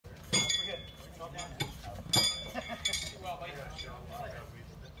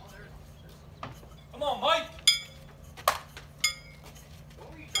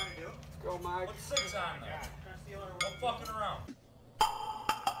on there. No fucking around.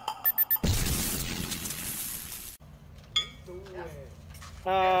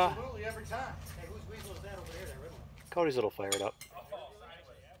 Absolutely every time. Hey, whose weasel is that over there? That red one? Cody's a little fired up.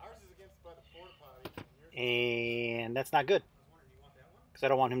 Ours is against by the porta potty. And that's not good. Because I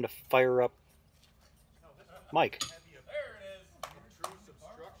don't want him to fire up Mike. There it is. True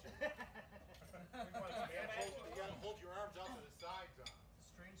substruction. You gotta hold your arms out to the sides on. It's a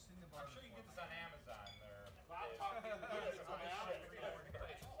strange thing about. I'm sure you can get this on Amazon there. I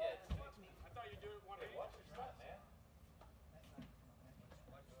thought you do it one day. What's your shot, man?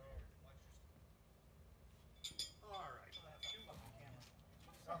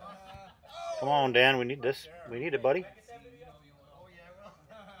 Come on, Dan. We need this. We need it, buddy. Oh, yeah, I will.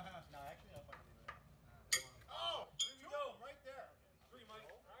 No, actually, I'll fucking do that. Oh, there you go, right there. 3, Mike.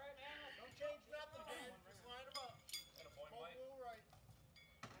 All right, man. Don't change nothing, man. Just line them up. And a point, Mike. Blue right.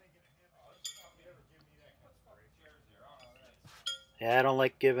 I didn't get a hit. Oh, this fuck you ever give me that kind of break. Cheers here. Oh, Yeah, that's... I don't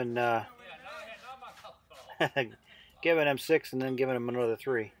like giving Yeah, not my cup, though. giving him 6 and then giving him another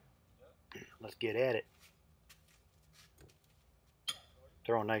 3. Let's get at it.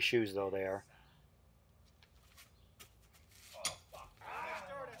 Throwing nice shoes, though, they are. Start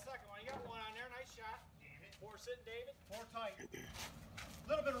that second one. You got one on there. Nice shot. David. 4 sitting, David. 4 tight. A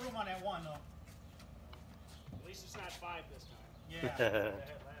little bit of room on that one, though. At least it's not 5 this time. Yeah.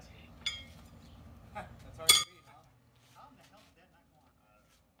 Last game. That's hard to beat, huh? How in the hell did that not go on?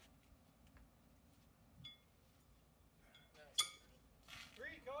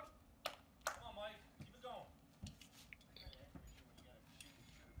 3, Cody. Come on, Mike. Keep it going.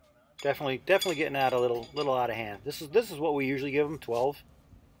 Definitely getting out a little out of hand. This is what we usually give them, 12.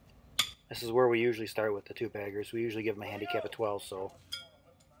 This is where we usually start with the 2-baggers. We usually give them a handicap of 12, so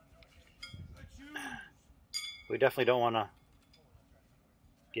we definitely don't want to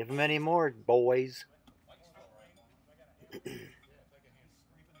give them any more, boys.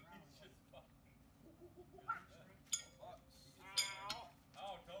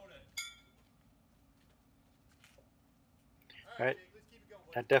 All right,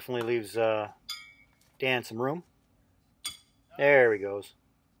 that definitely leaves Dan some room. There he goes.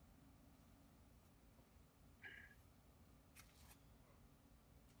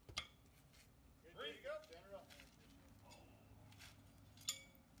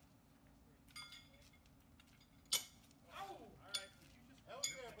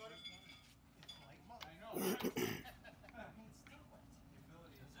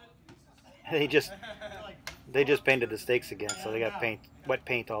 They just painted the stakes again, so they got wet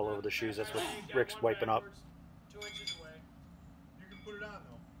paint all over the shoes. That's what Rick's wiping up. 2 inches away. You can put it on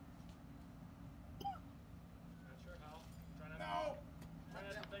though. Not sure how. Try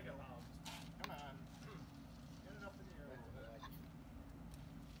not to think it loud. Come on. Get it up in the air.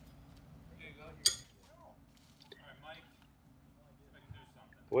 There you go. All right, Mike. See if I can do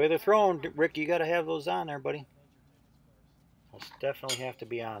something. The way they're thrown, Rick, you got to have those on there, buddy. Those definitely have to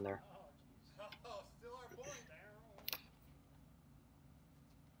be on there. Oh, still our point.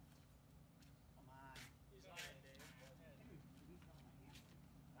 Come on. He's lying, Dave.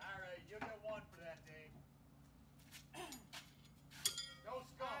 All right, you'll get 1 for that, Dave. Go,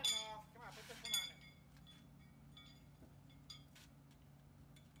 Scott. Come on, put this one on there.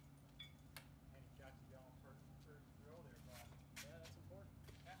 And he got you going first throw there, Bob. Yeah, that's important.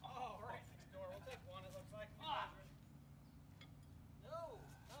 Oh, right next door. We'll take 1, it looks like. No,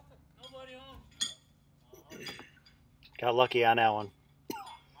 nothing. Nobody home. Got lucky on that one.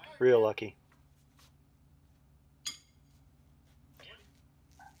 Real lucky.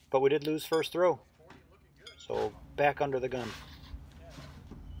 But we did lose first throw. So back under the gun.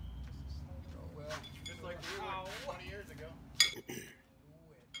 Well, just like we were 20 years ago.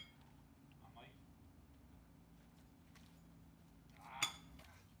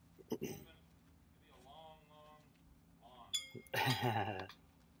 Give me a long.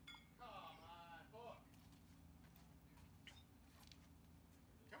 Come on, book.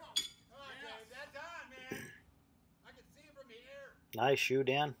 Come on, Dave. That's on, man. I can see it from here. Nice shoe,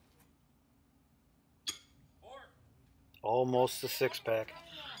 Dan. 4. Almost a 6-pack.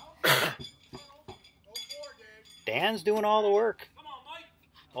 Go 4, Dave. Dan's doing all the work. Come on, Mike.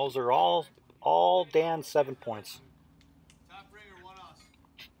 Those are all Dan's 7 points. Top ringer, 1 us.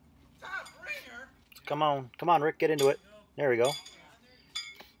 Top ringer? Come on, Rick, get into it. There we go.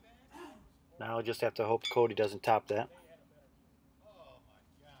 Now I just have to hope Cody doesn't top that. Oh,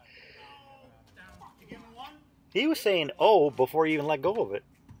 my God. You give him 1? He was saying, oh, before he even let go of it.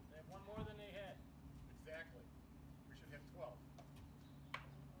 They have 1 more than they had. Exactly. We should have 12.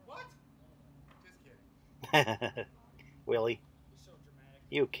 What? Just kidding. Willie, He's so dramatic.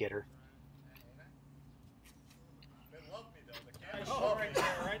 you kidder.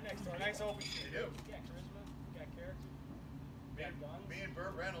 So a nice open shoot. You do. You got charisma, you got character, you got guns. Me and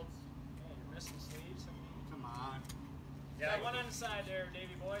Burt Reynolds. Yeah, you're missing sleeves. Come on. Yeah, one on the side there,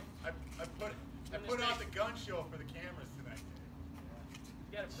 Davey boy. I put on the gun show for the cameras tonight.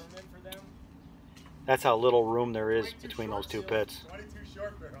 You got a permit for them? That's how little room there is between those two pits. 22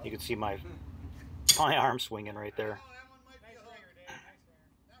 short barrel. You can see my arm swinging right there. Oh, that one might be Nice a hook. ringer, Dave. Nice ringer.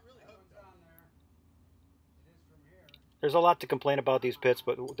 Not really hooked on there. It is from here. There's a lot to complain about these pits,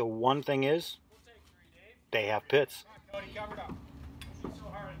 but the one thing is We'll take 3, Dave. they have pits. Come on, Cody, covered up. Don't shoot so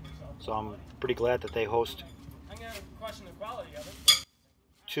hard at yourself. So I'm pretty glad that they host I'm going to question the quality of it.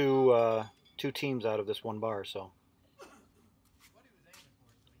 two teams out of this one bar. So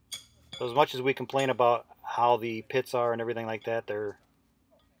as much as we complain about how the pits are and everything like that, they're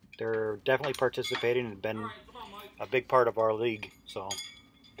definitely participating and been a big part of our league. So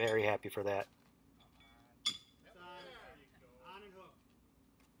very happy for that. On and hook.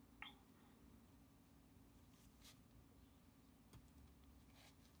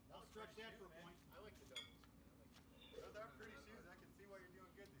 I'll stretch that for a point. I like the doubles. Those are pretty shoes. I can see why you're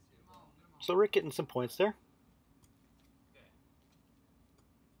doing good this year. So Rick getting some points there.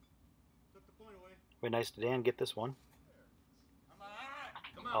 Took the point away. Be nice to Dan get this one.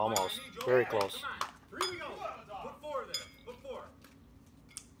 Come on. Almost. Very close. Come on. 3 we go. Put 4 there. Put 4.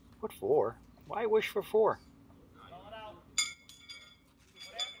 What for? Why wish for 4? Call it out.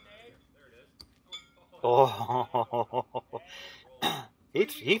 What happened, Dave? Oh,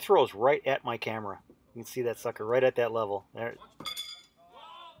 he throws right at my camera. You can see that sucker right at that level. There.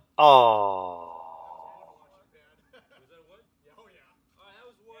 Oh. Was that a wood? Yeah, oh yeah. All right, that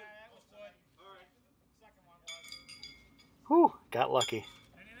was wood. Yeah, that was wood. All right. Second one was. Whew, got lucky.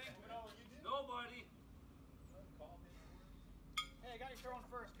 Anything? Nobody. Hey, I got you throwing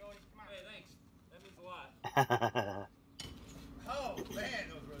first, Cody. Come on. Hey, thanks. That means a lot. Oh, man,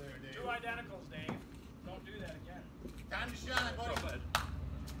 those were there, Dave. 2 identicals, Dave. Don't do that again. Time to shine, buddy.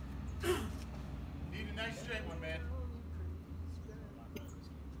 Need a nice straight one, man.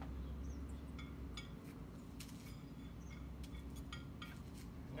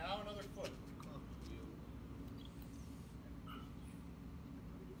 Now another foot.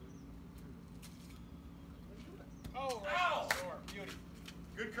 Oh, right on the door. Beauty.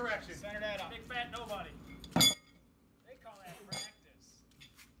 Good correction. Center that up. Big fat nobody. They call that practice.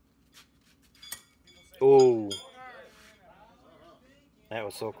 People say, Oh, that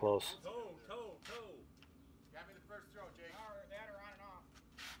was so close. Toe. Got me the first throw, Jake. That or on and off.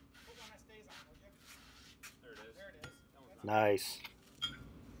 Put one that stays on, would you? There it is. There it is. Nice.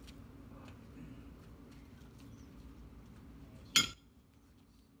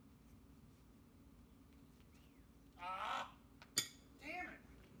 Damn it.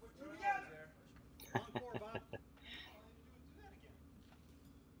 Put 2 together. On 4, Bob.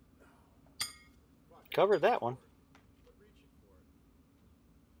 Covered that one.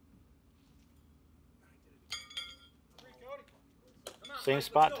 Same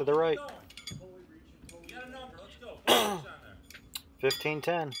spot to the right. You got a number. Let's go. Put on there.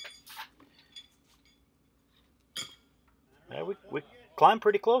 15-10. Yeah, we climbed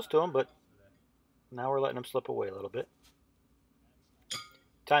pretty close to him, but now we're letting him slip away a little bit.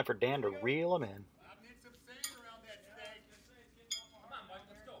 Time for Dan to reel him in. I need some sand around that stake. Come on, Mike.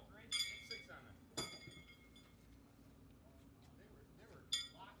 Let's go. 6 on there. They were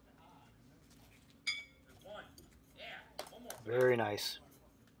locked on. There's 1. Yeah. One more. Very nice.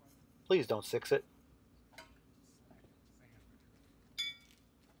 Please don't 6 it.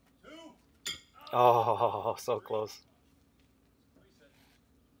 2. Oh, so close.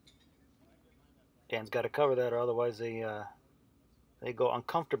 Dan's got to cover that, or otherwise they go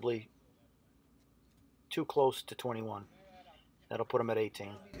uncomfortably too close to 21. That'll put him at 18.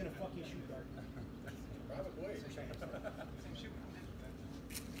 He's gonna fuck you shoot guard.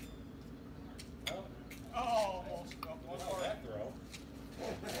 Probably. Oh, almost. One more. That throw.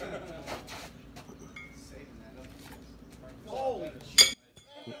 Holy shit.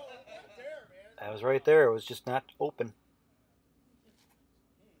 That was right there. It was just not open.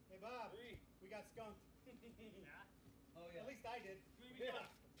 Hey, Bob. We got skunked. Oh, yeah. At least I did. 3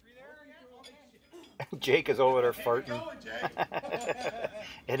 there again? Jake is over there farting. Going, Jake.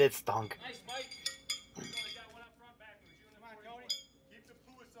 And it stunk. Nice, Mike. Got one up front backwards. You and the Come on, Cody. Keep the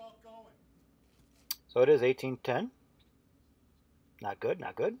poo assault going. So it is 18-10. Not good,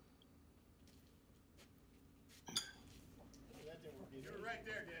 not good. You were right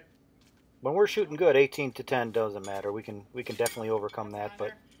there, Dave. When we're shooting good, 18-10 doesn't matter. We can definitely overcome that,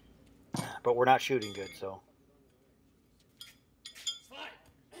 but we're not shooting good, so. Slide.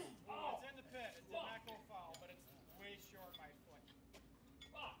 Oh, it's in the pit. It did not go foul, but it's way short by a foot.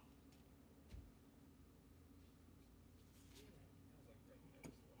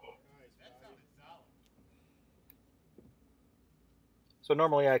 So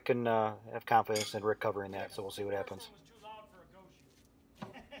normally I can have confidence in Rick covering that, so we'll see what happens. First one was too loud for a go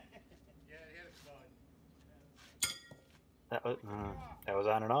shoe. Yeah, it hit its bud. That was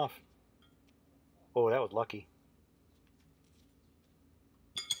on and off. Oh, that was lucky.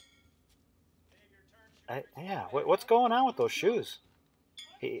 Yeah, what's going on with those shoes?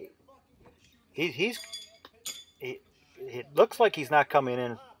 It looks like he's not coming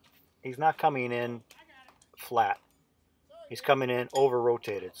in. He's not coming in flat. He's coming in over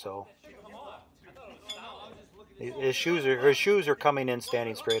rotated. So his shoes are coming in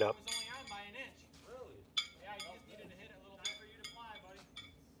standing straight up.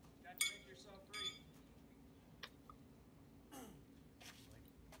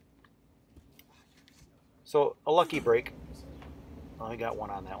 So a lucky break. Only got one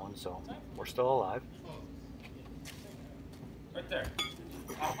on that one, so we're still alive. Right there.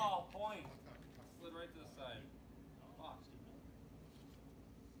 Oh, point. Slid right to the side. Fuck.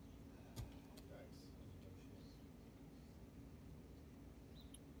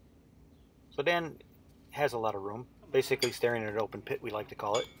 So Dan has a lot of room. Basically staring at an open pit, we like to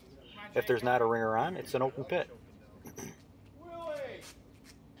call it. If there's not a ringer on, it's an open pit. Willie!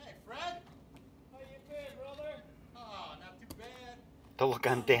 Hey, Fred! How you been, brother? Oh, not too bad. The look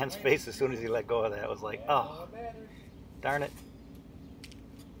on Dan's face as soon as he let go of that was like, oh, darn it.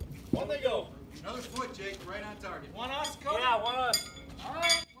 One they go. Another foot, Jake, right on target. One us, Cody? Yeah, one us. All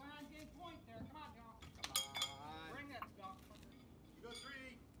right, we're on game point there. Come on, y'all. Come on. Bring that dog. You go 3.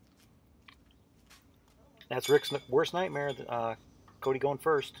 That's Rick's worst nightmare. Cody going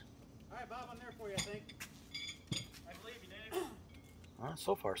first. All right, Bob, I'm there for you, I think. I believe you, Dave.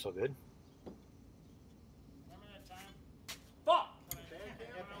 So far, so good. Remember that time? Fuck.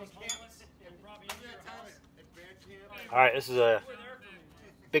 All right, this is a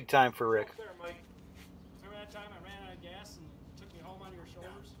big time for Rick. Remember that time I ran out of gas and took me home on your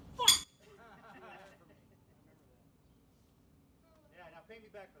shoulders? Yeah, now pay me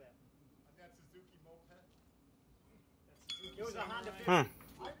back for that. On that Suzuki moped. It was a Honda Fit. Hmm.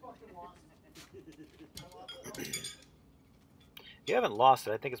 I fucking lost it. You haven't lost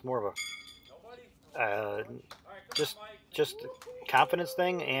it. I think it's more of a just a confidence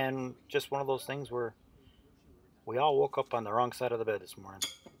thing, and just one of those things where we all woke up on the wrong side of the bed this morning.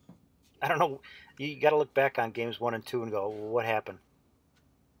 I don't know. You got to look back on games 1 and 2 and go, well, what happened?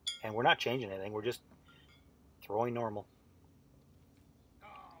 And we're not changing anything. We're just throwing normal.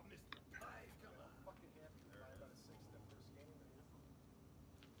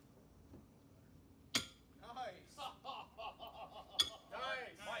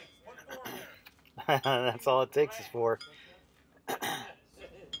 That's all it takes is 4.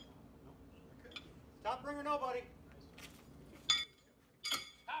 Top ringer, nobody.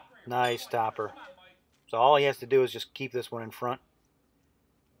 Nice topper. So all he has to do is just keep this one in front.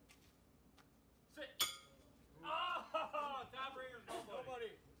 Oh, top ringer's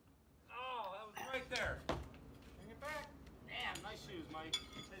nobody. Oh, that was right there. Bring it back. Damn, nice shoes, Mike.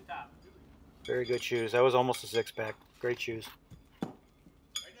 Stay top. Very good shoes. That was almost a 6-pack. Great shoes.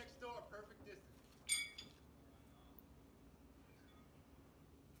 Right next door, perfect distance.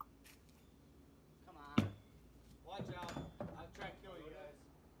 Come on. Watch out. I'll try to kill you guys.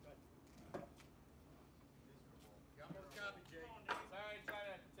 You almost got me, Jake. Sorry, try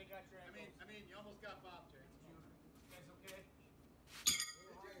to take out your ankles. I mean, you almost got Bob, Jake. You guys okay? You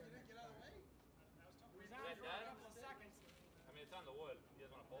didn't get out of the way? He's on for a couple of seconds. I mean, it's on the wood. You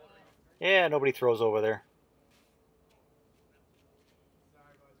guys want to pull it? Yeah, nobody throws over there.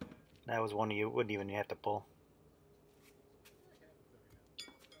 Sorry about that. That was one you wouldn't even have to pull.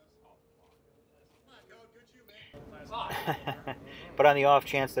 Come on, go. Good shoe, man. But on the off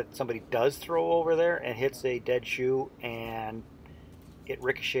chance that somebody does throw over there and hits a dead shoe and it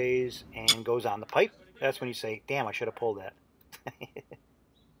ricochets and goes on the pipe, that's when you say, damn, I should have pulled that.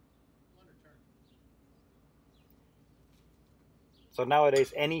 So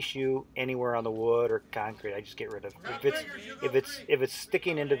nowadays, any shoe anywhere on the wood or concrete, I just get rid of. If it's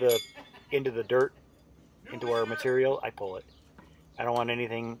sticking into the dirt, into our material, I pull it. I don't want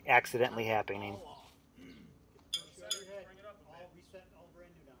anything accidentally happening.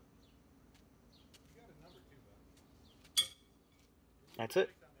 That's it.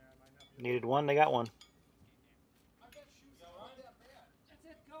 Needed one, they got one. That's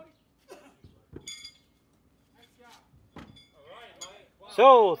it, Cody. Nice job.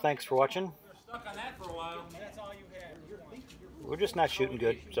 So, thanks for watching. We were stuck on that for a while. That's all you had. We're just not shooting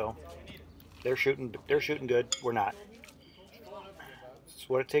good, so they're shooting good. We're not. It's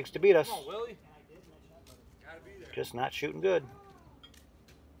what it takes to beat us. Come on, Willie. Just not shooting good.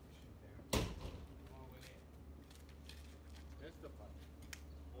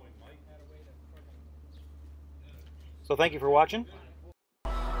 So thank you for watching.